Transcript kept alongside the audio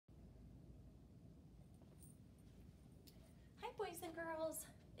boys and girls,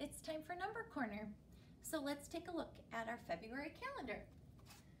 it's time for Number Corner. So let's take a look at our February calendar.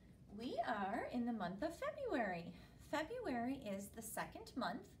 We are in the month of February. February is the second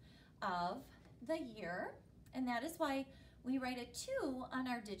month of the year, and that is why we write a 2 on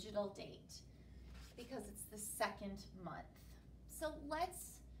our digital date, because it's the second month. So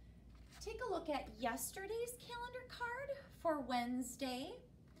let's take a look at yesterday's calendar card for Wednesday.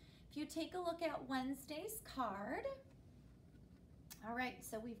 If you take a look at Wednesday's card, all right,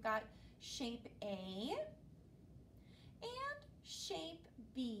 so we've got shape A and shape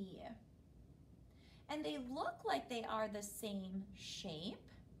B. And they look like they are the same shape.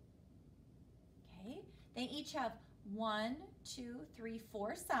 Okay, they each have 1, 2, 3,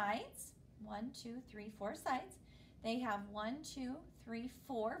 4 sides. 1, 2, 3, 4 sides. They have 1, 2, 3,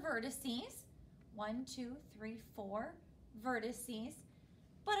 4 vertices. 1, 2, 3, 4 vertices.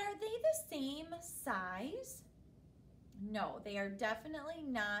 But are they the same size? No, they are definitely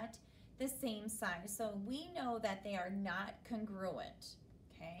not the same size. So we know that they are not congruent.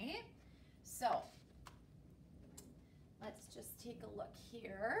 Okay, so let's just take a look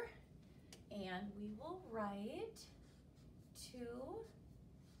here, and we will write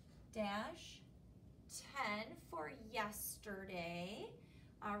 2-10 for yesterday.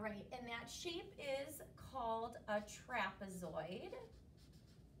 All right, and that shape is called a trapezoid.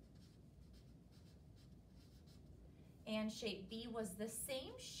 And shape B was the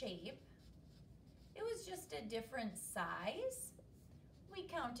same shape. It was just a different size. We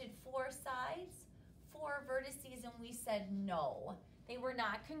counted 4 sides, 4 vertices, and we said no. They were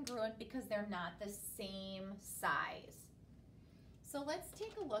not congruent because they're not the same size. So let's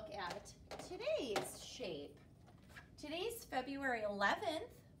take a look at today's shape. Today's February 11th,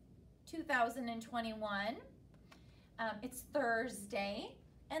 2021. It's Thursday,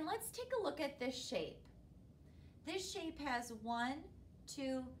 and let's take a look at this shape. This shape has 1,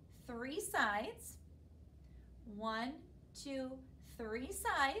 2, 3 sides, 1, 2, 3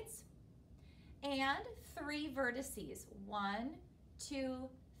 sides, and 3 vertices. 1, 2,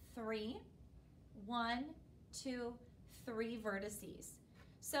 3, 1, 2, 3 vertices.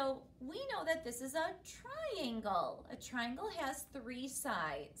 So we know that this is a triangle. A triangle has 3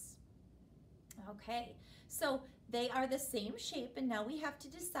 sides. Okay, so they are the same shape, and now we have to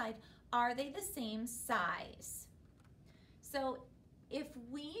decide, are they the same size? So if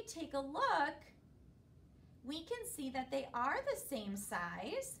we take a look, we can see that they are the same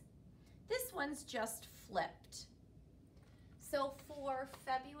size. This one's just flipped. So for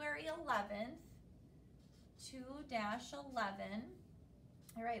February 11th, 2-11,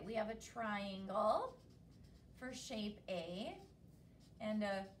 all right, we have a triangle for shape A and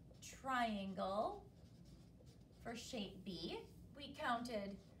a triangle for shape B. We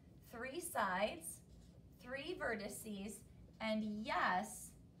counted 3 sides, 3 vertices, and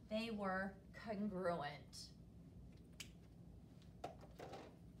yes, they were congruent.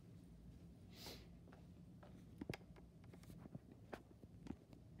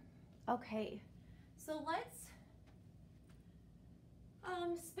 Okay, so let's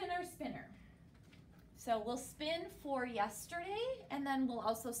spin our spinner. So we'll spin for yesterday, and then we'll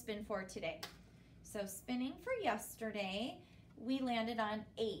also spin for today. So spinning for yesterday, we landed on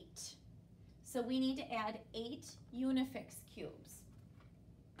 8. So we need to add 8 Unifix cubes.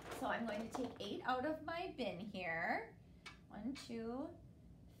 So I'm going to take 8 out of my bin here. 1, 2,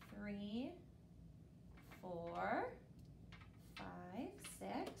 3, 4, 5,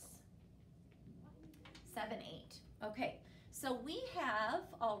 6, 7, 8. Okay, so we have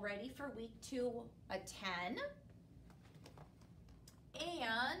already for week 2 a 10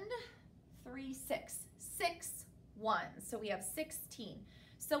 and 3, 6, 6 ones. So we have 16.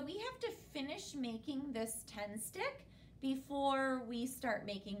 So we have to finish making this 10 stick before we start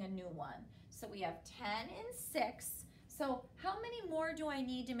making a new one. So we have 10 and 6. So how many more do I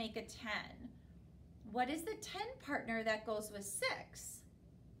need to make a 10? What is the 10 partner that goes with 6?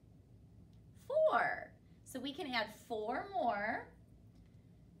 4. So we can add 4 more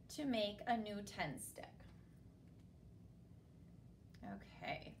to make a new 10 stick.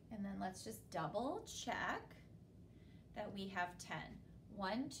 Okay, and then let's just double check that we have 10.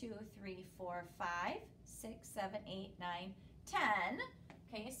 1, 2, 3, 4, 5, 6, 7, 8, 9, 10.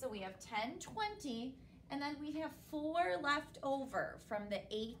 Okay, so we have 10, 20, and then we have 4 left over from the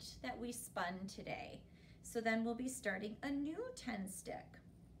 8 that we spun today. So then we'll be starting a new 10 stick.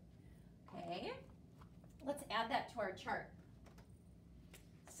 Okay, let's add that to our chart.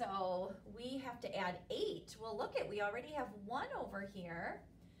 So we have to add 8. Well, look at, we already have 1 over here.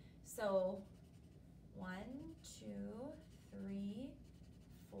 So 1, 2, 3,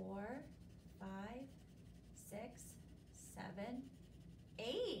 4, 5, 6, 7,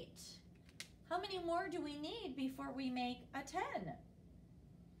 many more do we need before we make a 10?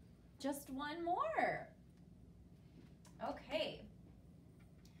 Just one more. Okay,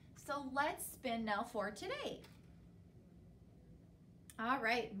 so let's spin now for today. All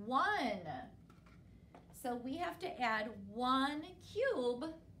right, 1. So we have to add 1 cube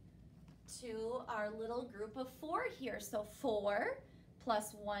to our little group of 4 here. So 4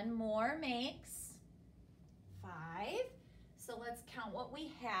 plus 1 more makes 5. So let's count what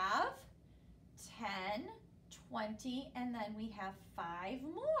we have. 10, 20, and then we have 5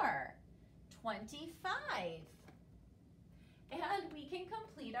 more. 25. And we can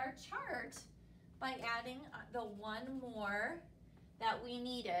complete our chart by adding the 1 more that we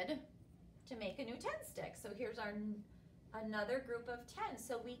needed to make a new 10 stick. So here's our another group of 10.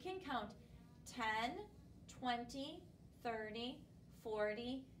 So we can count 10, 20, 30,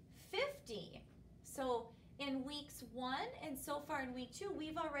 40, 50. So in weeks 1 and so far in week 2,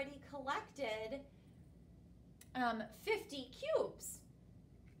 we've already collected 50 cubes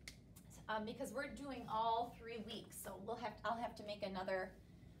because we're doing all 3 weeks. So I'll have to make another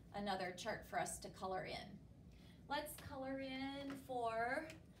chart for us to color in. Let's color in for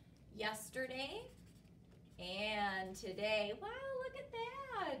yesterday and today. Wow, look at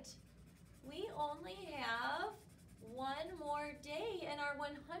that. We only have 1 more day and our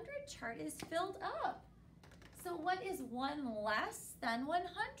 100 chart is filled up. So what is 1 less than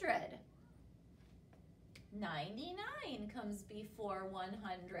 100? 99 comes before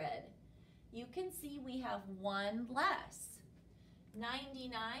 100. You can see we have 1 less.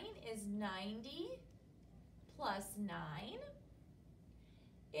 99 is 90 plus 9.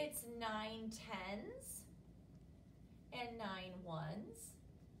 It's 9 tens and 9 ones.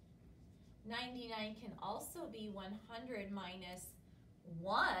 99 can also be 100 minus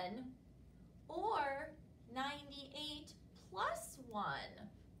 1 or 98 plus 1.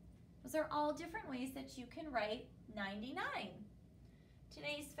 Those are all different ways that you can write 99.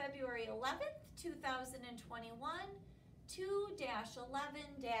 Today's February 11th, 2021,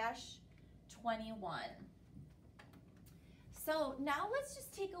 2-11-21. So now let's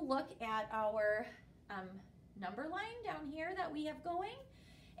just take a look at our number line down here that we have going.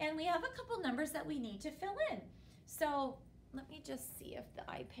 And we have a couple numbers that we need to fill in. So let me just see if the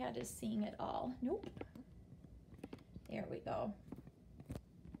iPad is seeing it all. Nope. There we go.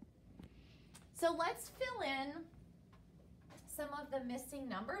 So let's fill in some of the missing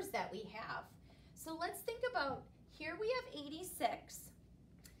numbers that we have. So let's think about, here we have 86,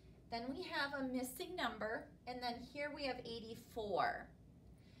 then we have a missing number, and then here we have 84.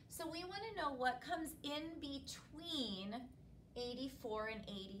 So we want to know what comes in between 84 and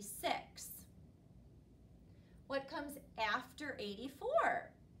 86. What comes after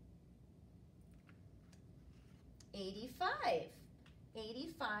 84? 85.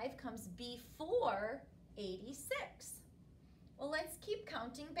 85 comes before 86. Well, let's keep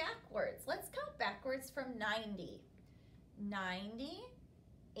counting backwards. Let's count backwards from 90. 90,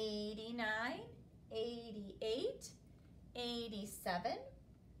 89, 88, 87,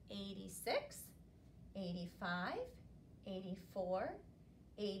 86, 85, 84,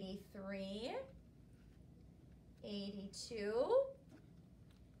 83, 82,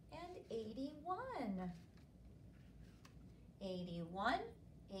 and 81. 81,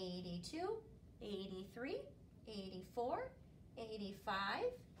 82, 83, 84, 85,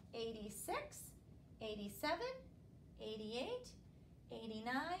 86, 87, 88,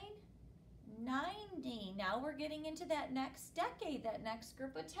 89, 90. Now we're getting into that next decade, that next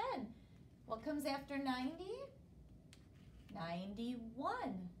group of 10. What comes after 90?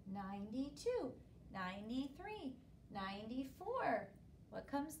 91, 92, 93, 94. What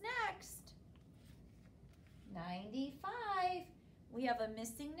comes next? 95. We have a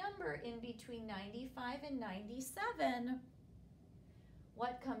missing number in between 95 and 97.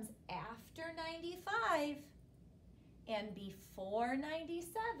 What comes after 95 and before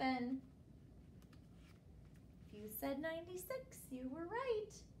 97? If you said 96, you were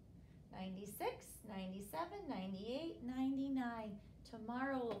right. 96, 97, 98, 99.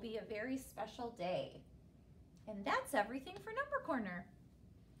 Tomorrow will be a very special day. And that's everything for Number Corner.